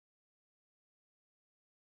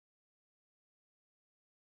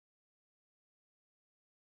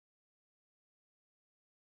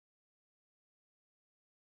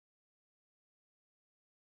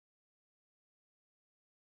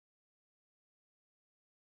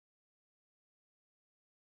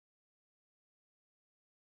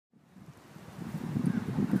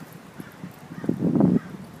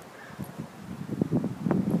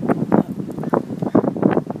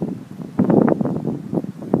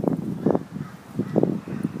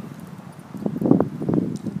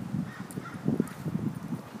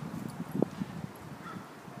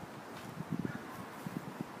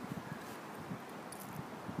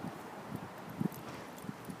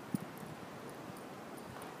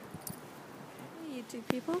YouTube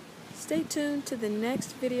people, stay tuned to the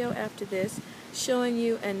next video after this, showing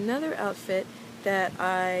you another outfit that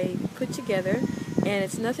I put together, and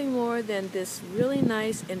it's nothing more than this really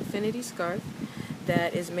nice infinity scarf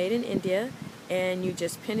that is made in India, and you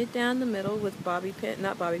just pin it down the middle with bobby pin,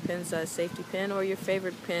 not bobby pins, safety pin or your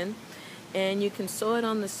favorite pin, and you can sew it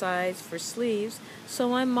on the sides for sleeves.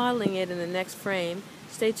 So I'm modeling it in the next frame.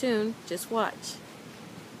 Stay tuned, just watch.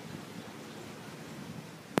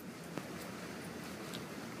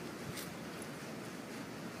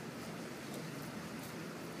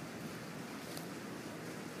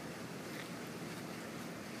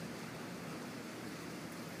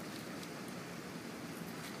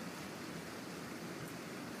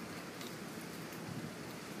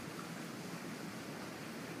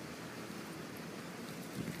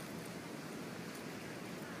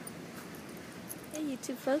 Hey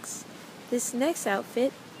YouTube folks, this next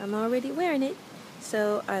outfit, I'm already wearing it,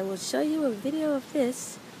 so I will show you a video of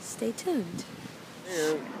this. Stay tuned.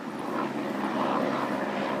 Yeah.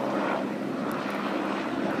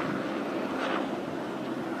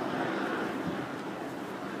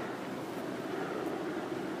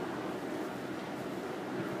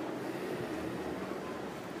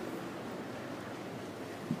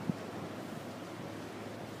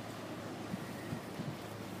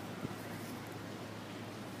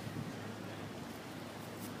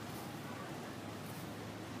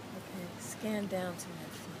 Scan down to my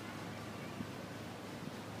feet.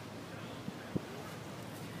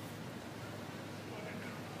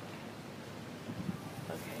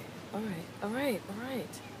 Okay. All right.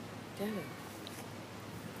 Damn it.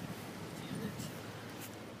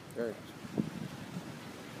 Good.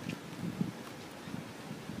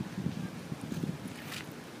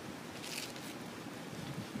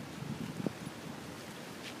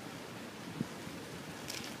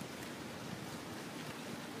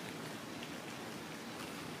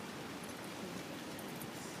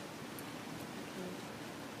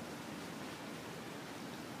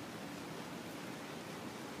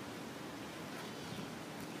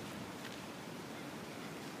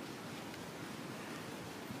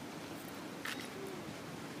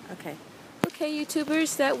 Okay,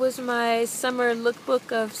 YouTubers, that was my summer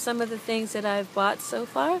lookbook of some of the things that I've bought so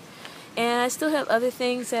far. And I still have other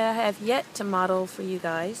things that I have yet to model for you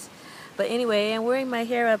guys. But anyway, I'm wearing my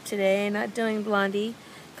hair up today, not doing blondie,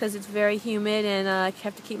 because it's very humid and I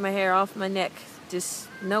have to keep my hair off my neck. Just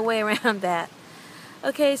no way around that.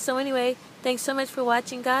 Okay, so anyway, thanks so much for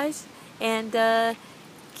watching, guys. And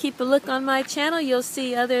keep a look on my channel. You'll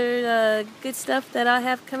see other good stuff that I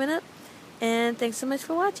have coming up. And thanks so much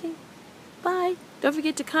for watching. Bye. Don't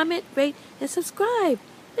forget to comment, rate, and subscribe.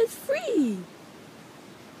 It's free.